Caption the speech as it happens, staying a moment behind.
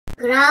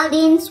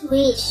Geraldine's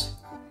wish.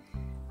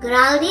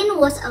 Geraldine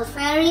was a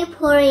very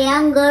poor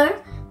young girl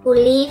who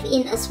lived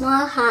in a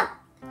small hut.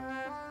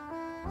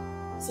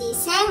 She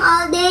sang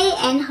all day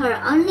and her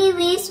only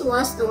wish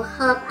was to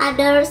help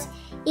others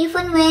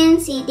even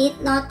when she did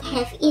not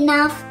have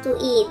enough to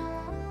eat.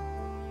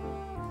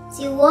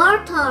 She wore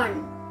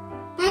torn,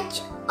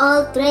 patched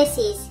old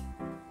dresses.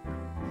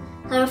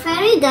 Her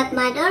fairy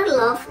godmother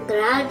loved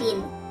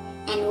Geraldine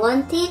and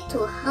wanted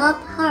to help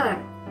her.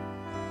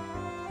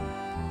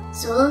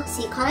 So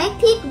she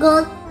collected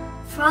gold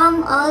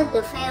from all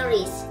the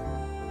fairies.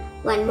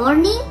 One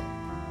morning,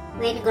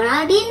 when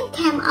Geraldine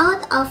came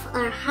out of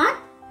her hut,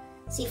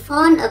 she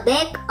found a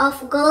bag of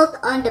gold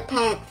on the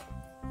path.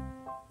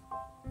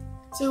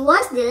 She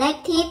was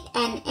delighted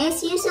and,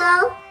 as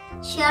usual,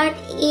 shared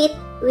it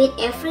with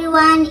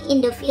everyone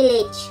in the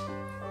village.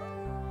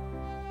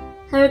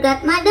 Her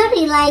godmother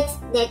realized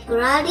that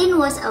Geraldine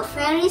was a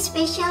very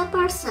special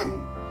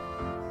person.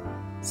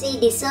 She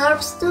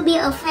deserves to be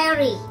a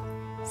fairy,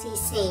 she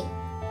said.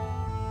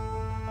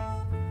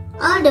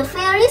 All the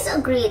fairies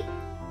agreed.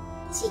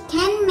 She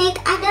can make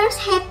others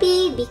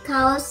happy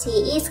because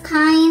she is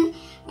kind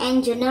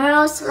and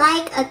generous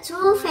like a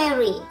true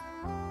fairy.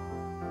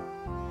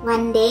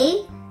 One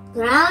day,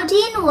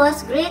 Geraldine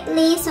was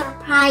greatly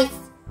surprised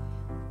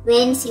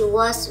when she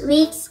was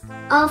whisked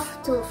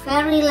off to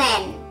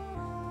fairyland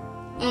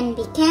and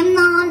became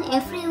known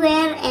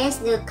everywhere as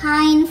the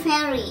kind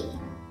fairy.